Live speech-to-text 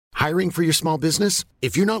Hiring for your small business?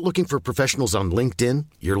 If you're not looking for professionals on LinkedIn,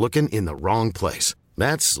 you're looking in the wrong place.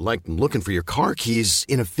 That's like looking for your car keys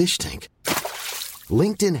in a fish tank.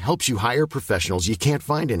 LinkedIn helps you hire professionals you can't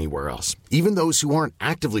find anywhere else, even those who aren't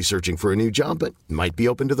actively searching for a new job but might be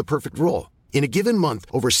open to the perfect role. In a given month,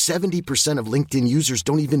 over 70% of LinkedIn users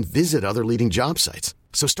don't even visit other leading job sites.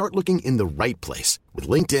 So start looking in the right place. With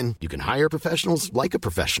LinkedIn, you can hire professionals like a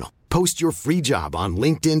professional. Post your free job on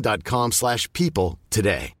linkedin.com/people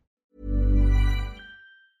today.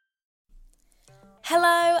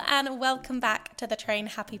 Hello and welcome back to the Train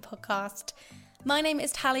Happy podcast. My name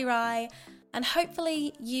is Tally Rye, and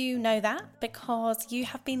hopefully you know that because you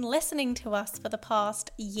have been listening to us for the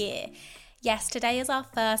past year. Yes, today is our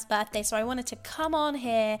first birthday, so I wanted to come on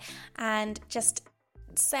here and just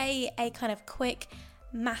say a kind of quick,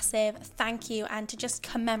 massive thank you and to just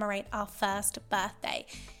commemorate our first birthday.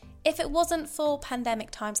 If it wasn't for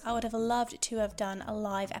pandemic times, I would have loved to have done a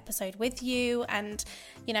live episode with you and,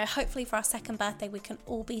 hopefully for our second birthday we can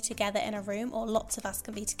all be together in a room, or lots of us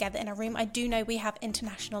can be together in a room. I do know we have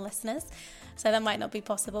international listeners, so that might not be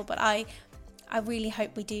possible, but I really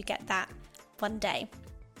hope we do get that one day.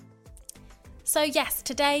 So yes,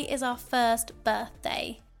 today is our first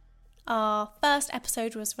birthday. Our first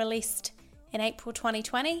episode was released in April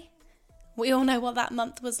 2020. We all know what that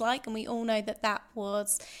month was like, and we all know that that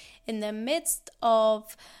was in the midst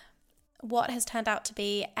of what has turned out to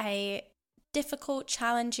be a difficult,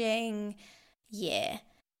 challenging year.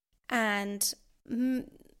 And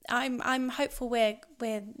I'm hopeful we're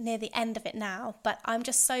near the end of it now, but I'm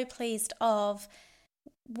just so pleased of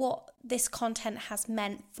what this content has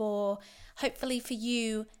meant for, hopefully for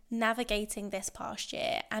you navigating this past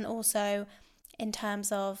year, and also in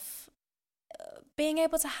terms of being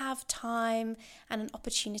able to have time and an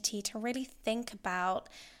opportunity to really think about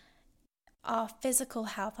our physical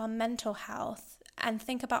health, our mental health, and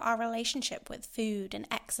think about our relationship with food and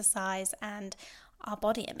exercise and our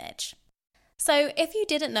body image. So if you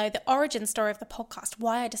didn't know the origin story of the podcast,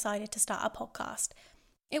 why I decided to start a podcast,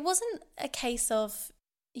 it wasn't a case of,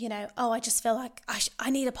 I just feel like I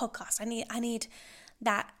need a podcast. I need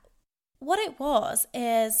that. What it was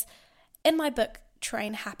is, in my book,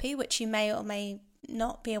 Train Happy, which you may or may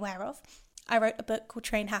not be aware of, I wrote a book called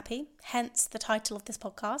Train Happy, hence the title of this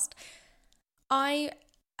podcast. I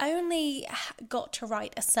only got to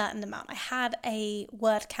write a certain amount. I had a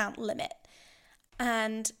word count limit.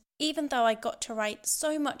 And even though I got to write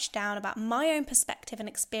so much down about my own perspective and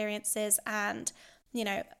experiences and,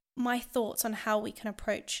 my thoughts on how we can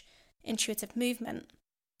approach intuitive movement,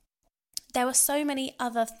 there were so many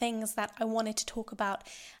other things that I wanted to talk about,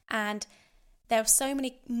 and there were so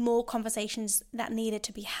many more conversations that needed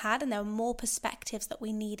to be had, and there were more perspectives that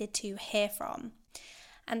we needed to hear from.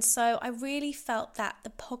 And so I really felt that the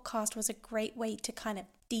podcast was a great way to kind of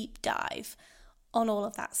deep dive on all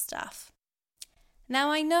of that stuff.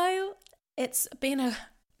 Now, I know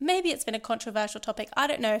maybe it's been a controversial topic. I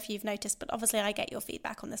don't know if you've noticed, but obviously I get your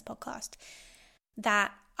feedback on this podcast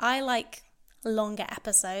that I like longer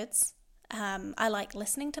episodes. I like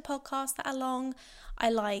listening to podcasts that are long. I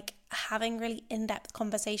like having really in-depth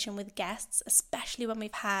conversation with guests, especially when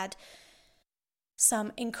we've had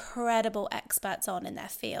some incredible experts on in their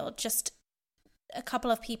field. Just a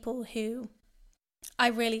couple of people who I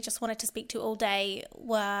really just wanted to speak to all day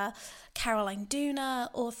were Caroline Dooner,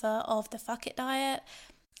 author of The Fuck It Diet,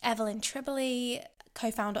 Evelyn Tribole,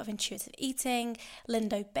 co-founder of Intuitive Eating,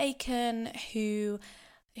 Lindo Bacon,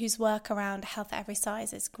 whose work around health at every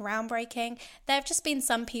size is groundbreaking. There have just been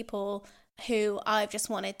some people who I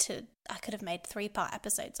could have made 3-part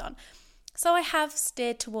episodes on. So I have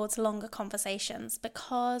steered towards longer conversations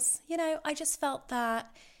because, I just felt that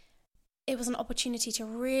it was an opportunity to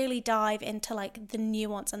really dive into the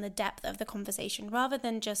nuance and the depth of the conversation rather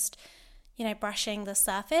than just, brushing the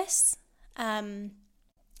surface.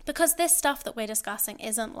 Because this stuff that we're discussing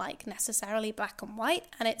isn't necessarily black and white,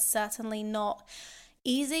 and it's certainly not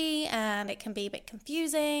easy, and it can be a bit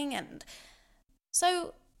confusing. And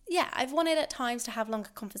so, yeah, I've wanted at times to have longer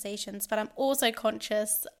conversations, but I'm also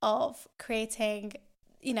conscious of creating,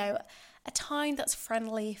 a time that's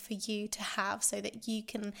friendly for you to have so that you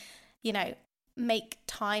can, make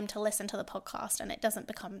time to listen to the podcast and it doesn't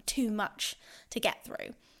become too much to get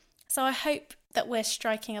through. So I hope that we're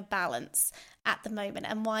striking a balance at the moment,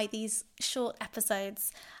 and why these short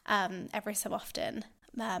episodes every so often,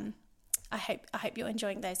 I hope you're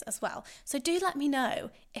enjoying those as well. So do let me know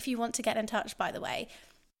if you want to get in touch, by the way.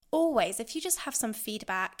 Always, if you just have some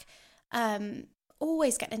feedback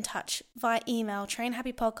always get in touch via email,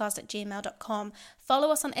 trainhappypodcast@gmail.com.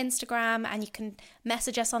 Follow us on Instagram and you can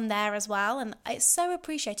message us on there as well. And it's so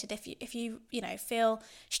appreciated if you feel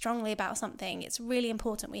strongly about something. It's really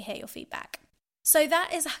important we hear your feedback. So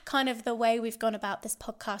that is kind of the way we've gone about this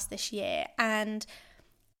podcast this year. And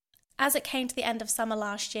as it came to the end of summer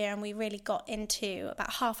last year and we really got into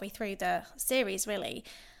about halfway through the series really,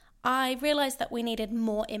 I realised that we needed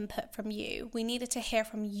more input from you. We needed to hear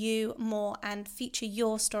from you more and feature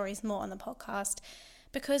your stories more on the podcast,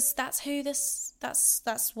 because that's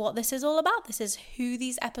what this is all about. This is who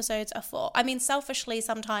these episodes are for. I mean, selfishly,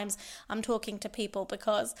 sometimes I'm talking to people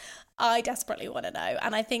because I desperately want to know,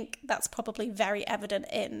 and I think that's probably very evident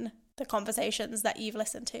in the conversations that you've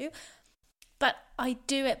listened to. But I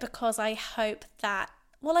do it because I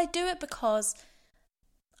do it because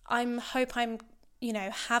I'm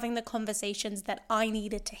having the conversations that I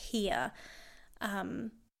needed to hear,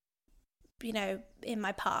 in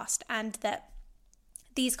my past, and that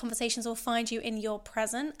these conversations will find you in your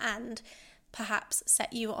present and perhaps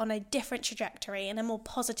set you on a different trajectory, and a more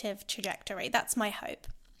positive trajectory. That's my hope.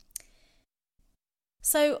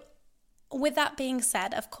 So with that being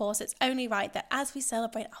said, of course, it's only right that as we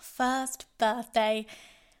celebrate our first birthday,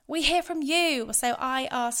 we hear from you. So I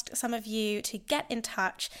asked some of you to get in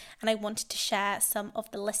touch and I wanted to share some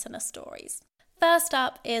of the listener stories. First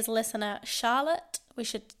up is listener Charlotte. We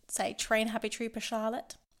should say Train Happy Trooper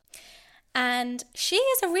Charlotte. And she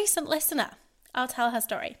is a recent listener. I'll tell her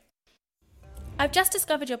story. I've just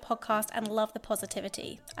discovered your podcast and love the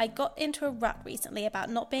positivity. I got into a rut recently about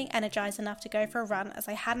not being energized enough to go for a run as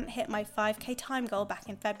I hadn't hit my 5k time goal back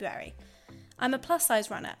in February. I'm a plus size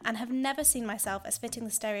runner and have never seen myself as fitting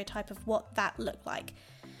the stereotype of what that looked like.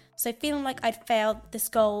 So feeling like I'd failed this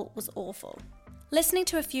goal was awful. Listening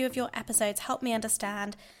to a few of your episodes helped me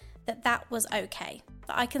understand that was okay,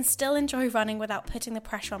 that I can still enjoy running without putting the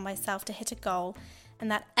pressure on myself to hit a goal, and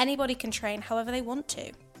that anybody can train however they want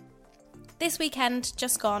to. This weekend,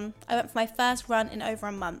 just gone, I went for my first run in over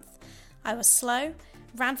a month. I was slow,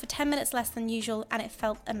 ran for 10 minutes less than usual, and it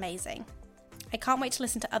felt amazing. I can't wait to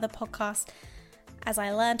listen to other podcasts as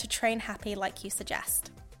I learn to train happy like you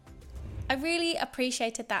suggest. I really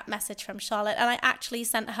appreciated that message from Charlotte, and I actually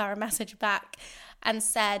sent her a message back and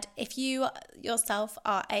said, if you yourself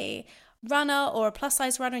are a runner or a plus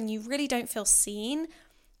size runner and you really don't feel seen,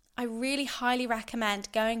 I really highly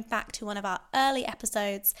recommend going back to one of our early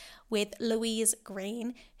episodes with Louise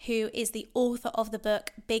Green, who is the author of the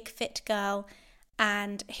book Big Fit Girl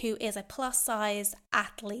and who is a plus size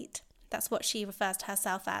athlete. That's what she refers to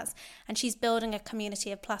herself as. And she's building a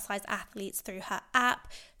community of plus size athletes through her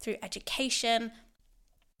app, through education.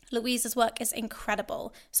 Louise's work is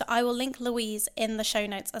incredible. So I will link Louise in the show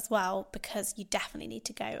notes as well, because you definitely need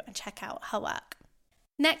to go and check out her work.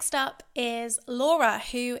 Next up is Laura,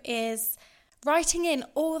 who is writing in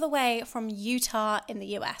all the way from Utah in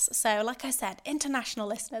the US. So like I said, international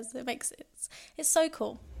listeners, it's so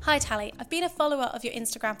cool. Hi Tally, I've been a follower of your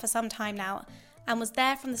Instagram for some time now and was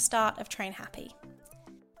there from the start of Train Happy.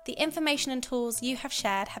 The information and tools you have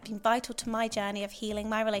shared have been vital to my journey of healing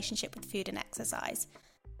my relationship with food and exercise.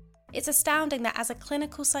 It's astounding that as a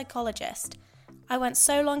clinical psychologist, I went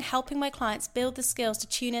so long helping my clients build the skills to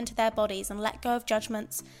tune into their bodies and let go of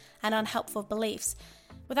judgments and unhelpful beliefs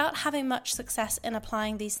without having much success in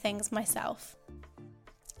applying these things myself.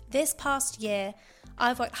 This past year,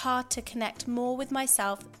 I've worked hard to connect more with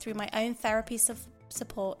myself through my own therapy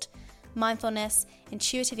support, mindfulness,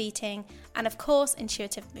 intuitive eating, and of course,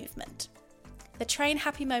 intuitive movement. The Train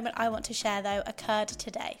Happy moment I want to share though occurred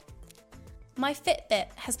today. My Fitbit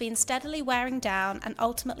has been steadily wearing down and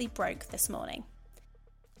ultimately broke this morning.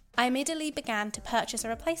 I immediately began to purchase a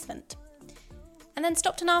replacement and then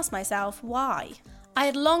stopped and asked myself why. I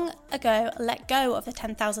had long ago let go of the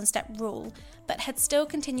 10,000 step rule, but had still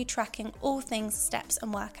continued tracking all things steps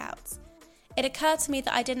and workouts. It occurred to me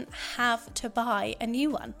that I didn't have to buy a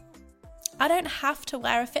new one. I don't have to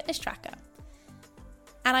wear a fitness tracker.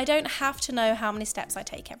 And I don't have to know how many steps I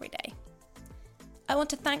take every day. I want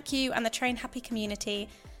to thank you and the Train Happy community,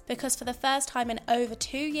 because for the first time in over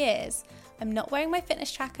 2 years, I'm not wearing my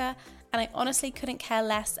fitness tracker, and I honestly couldn't care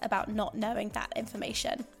less about not knowing that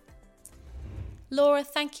information. Laura,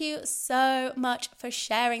 thank you so much for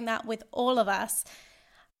sharing that with all of us.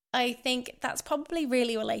 I think that's probably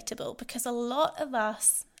really relatable, because a lot of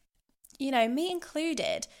us, me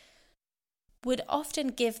included, would often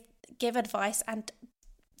give advice and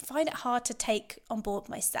find it hard to take on board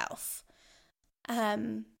myself.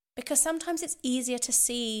 Because sometimes it's easier to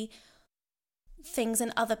see things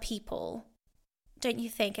in other people, don't you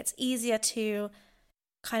think? It's easier to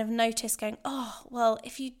kind of notice going, oh, well,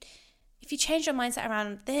 if you if you change your mindset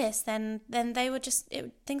around this, then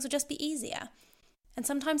things would just be easier. And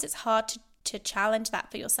sometimes it's hard to challenge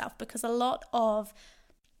that for yourself, because a lot of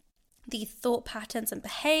the thought patterns and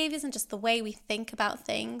behaviors and just the way we think about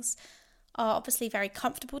things are obviously very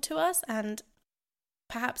comfortable to us, and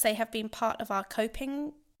perhaps they have been part of our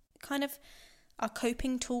coping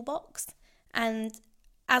toolbox. And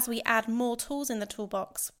as we add more tools in the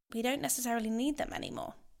toolbox, we don't necessarily need them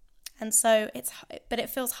anymore. And so it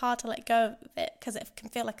feels hard to let go of it, because it can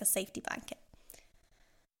feel like a safety blanket.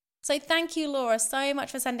 So thank you, Laura, so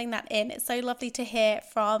much for sending that in. It's so lovely to hear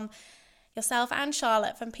from yourself and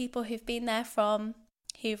Charlotte, from people who've been there,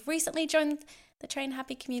 who've recently joined the Train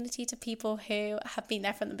Happy community, to people who have been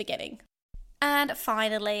there from the beginning. And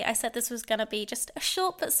finally, I said this was going to be just a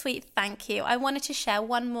short but sweet thank you. I wanted to share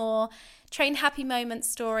one more Train Happy moment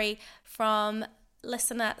story from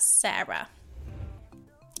listener Sarah.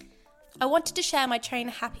 I wanted to share my Train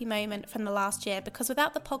Happy moment from the last year, because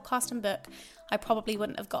without the podcast and book, I probably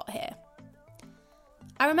wouldn't have got here.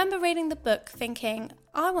 I remember reading the book thinking,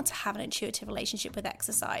 I want to have an intuitive relationship with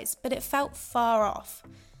exercise, but it felt far off.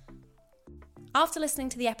 After listening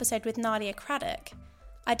to the episode with Nadia Craddock,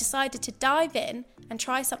 I decided to dive in and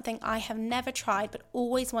try something I have never tried but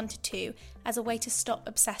always wanted to, as a way to stop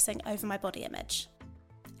obsessing over my body image.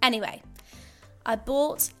 Anyway, I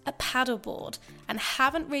bought a paddleboard and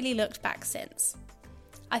haven't really looked back since.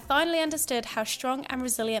 I finally understood how strong and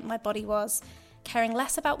resilient my body was, caring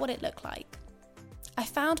less about what it looked like. I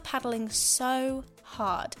found paddling so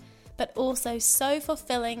hard, but also so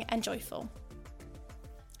fulfilling and joyful.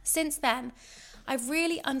 Since then, I've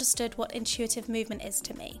really understood what intuitive movement is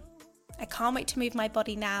to me. I can't wait to move my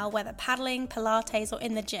body now, whether paddling, Pilates, or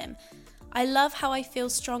in the gym. I love how I feel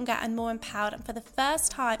stronger and more empowered, and for the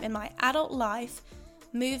first time in my adult life,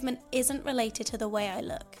 movement isn't related to the way I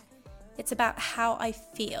look. It's about how I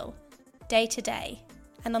feel, day to day,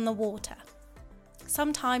 and on the water.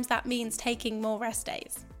 Sometimes that means taking more rest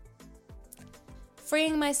days.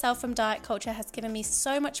 Freeing myself from diet culture has given me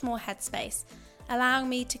so much more headspace, allowing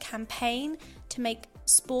me to campaign to make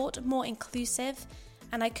sport more inclusive,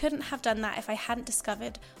 and I couldn't have done that if I hadn't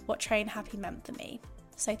discovered what Train Happy meant for me.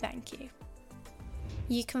 So thank you.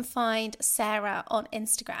 You can find Sarah on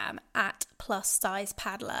Instagram at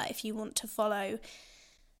 +sizepaddler if you want to follow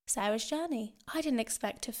Sarah's journey. I didn't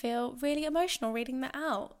expect to feel really emotional reading that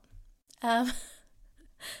out.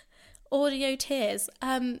 Audio tears.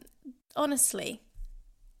 Honestly,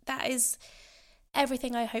 that is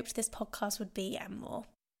everything I hoped this podcast would be and more.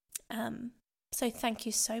 So thank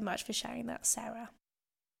you so much for sharing that, Sarah.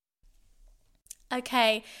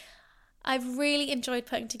 Okay, I've really enjoyed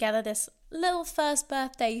putting together this little first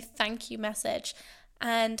birthday thank you message.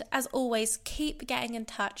 And as always, keep getting in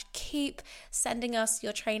touch, keep sending us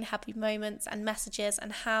your Train Happy moments and messages,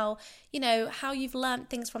 and how you've learned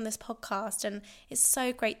things from this podcast, and it's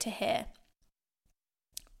so great to hear.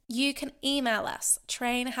 You can email us,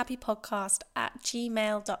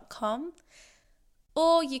 trainhappypodcast@gmail.com,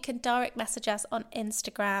 or you can direct message us on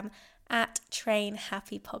Instagram at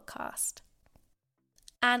trainhappypodcast.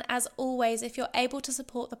 And as always, if you're able to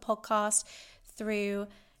support the podcast through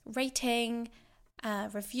rating,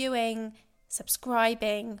 reviewing,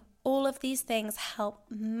 subscribing, all of these things help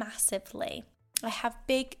massively. I have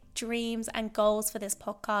big dreams and goals for this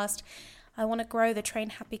podcast. I want to grow the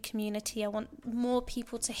Train Happy community. I want more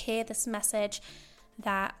people to hear this message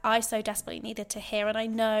that I so desperately needed to hear. And I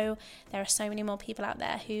know there are so many more people out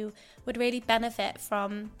there who would really benefit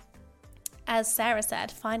from, as Sarah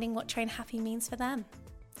said, finding what Train Happy means for them.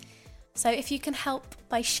 So if you can help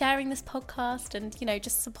by sharing this podcast and,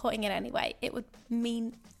 just supporting it anyway, it would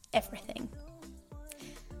mean everything.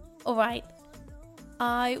 All right.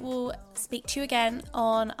 I will speak to you again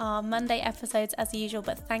on our Monday episodes as usual,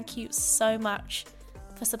 but thank you so much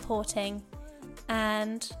for supporting,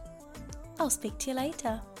 and I'll speak to you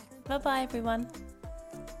later. Bye-bye, everyone.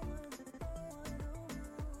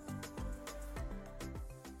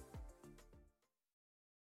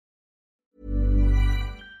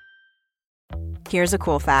 Here's a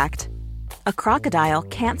cool fact. A crocodile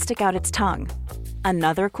can't stick out its tongue.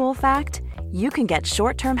 Another cool fact, you can get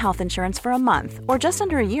short-term health insurance for a month or just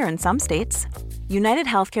under a year in some states. United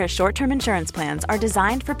Healthcare short-term insurance plans are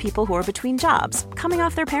designed for people who are between jobs, coming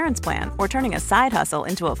off their parents' plan, or turning a side hustle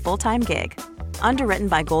into a full-time gig. Underwritten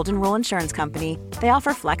by Golden Rule Insurance Company, they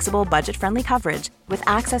offer flexible, budget-friendly coverage with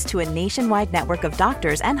access to a nationwide network of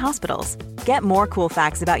doctors and hospitals. Get more cool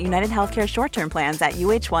facts about United Healthcare short-term plans at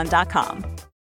uh1.com.